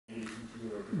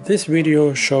This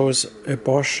video shows a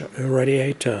Bosch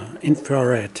radiator,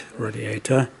 infrared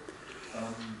radiator.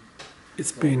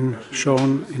 It's been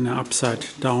shown in an upside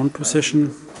down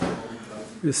position.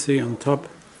 You see on top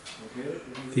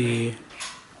the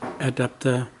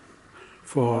adapter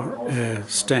for a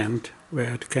stand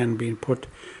where it can be put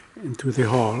into the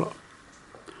hall.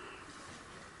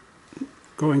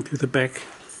 Going to the back,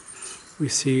 we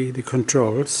see the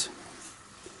controls.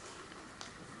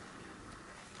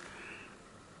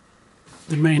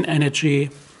 The main energy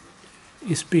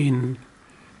is being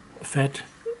fed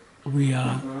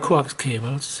via coax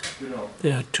cables.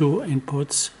 There are two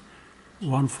inputs,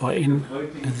 one for in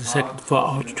and the second for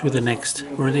out to the next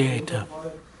radiator.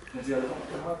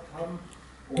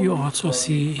 You also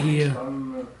see here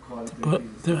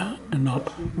the knob,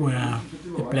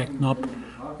 the black knob,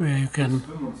 where you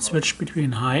can switch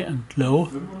between high and low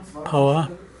power.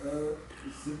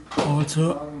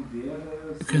 Also,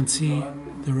 you can see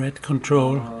the red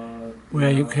control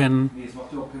where you can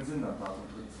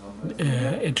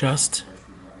adjust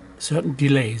certain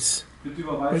delays,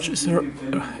 which is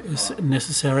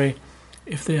necessary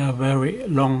if there are very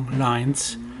long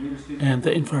lines and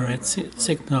the infrared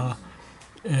signal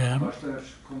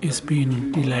is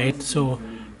being delayed. So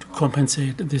to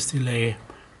compensate this delay,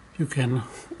 you can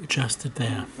adjust it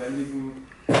there.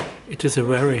 It is a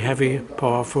very heavy,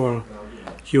 powerful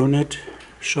unit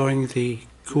showing the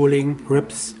cooling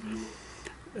ribs,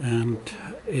 and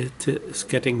it is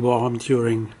getting warm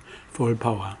during full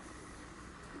power.